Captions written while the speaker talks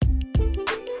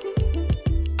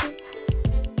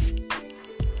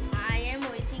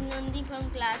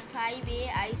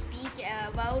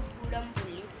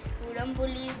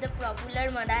Puranpoli is the popular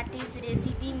Marathi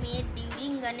recipe made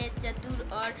during Ganesh Chatur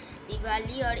or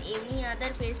Diwali or any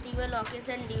other festival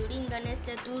occasion. During Ganesh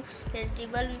Chatur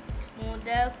festival,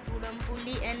 Modak,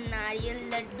 Puranpoli and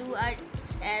Nariyal Laddu are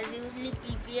as usually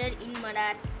prepared in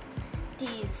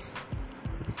Marathis.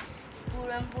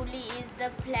 Puranpoli is the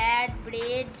flat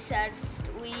bread served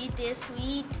with a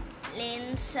sweet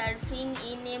lens serving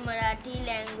in a Marathi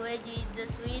language. The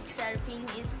sweet serving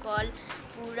is called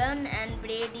Puran and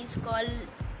bread is called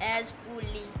as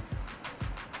Puli.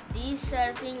 This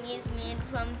serving is made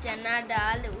from chana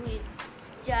dal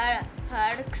which are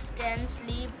husks,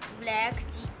 sleep, black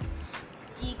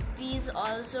chickpeas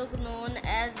also known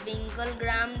as Bengal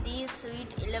gram. This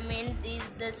sweet element is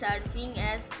the serving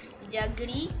as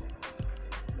jaggery,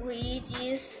 which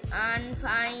is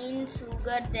unfine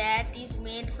sugar that is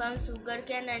made from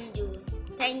sugarcane and juice.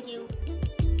 Thank you.